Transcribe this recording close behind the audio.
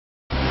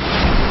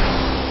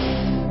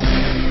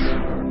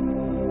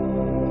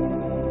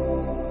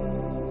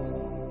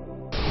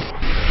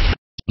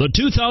The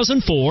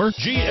 2004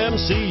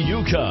 GMC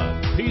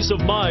Yukon. Peace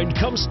of mind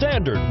comes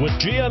standard with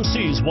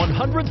GMC's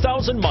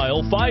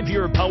 100,000-mile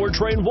 5-year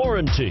powertrain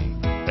warranty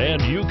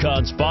and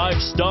Yukon's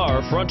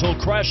 5-star frontal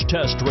crash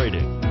test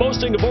rating.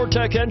 Boasting a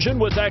Vortec engine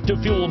with active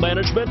fuel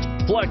management,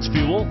 flex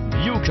fuel,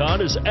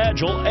 Yukon is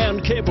agile and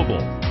capable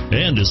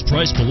and is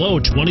priced below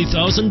 $20,000.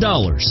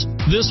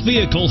 This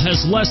vehicle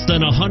has less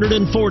than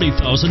 140,000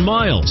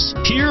 miles.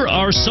 Here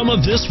are some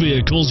of this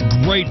vehicle's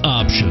great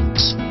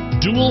options: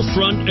 dual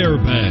front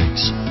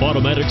airbags,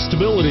 automatic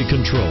stability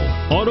control,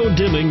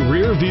 auto-dimming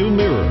rear view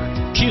mirror,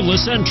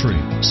 keyless entry,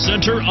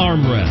 center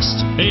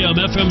armrest,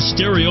 AM/FM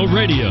stereo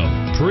radio,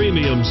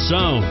 premium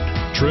sound,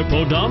 trip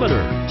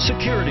odometer,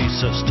 security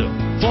system,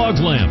 fog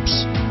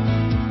lamps.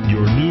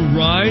 Your new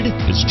ride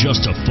is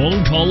just a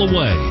phone call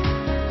away.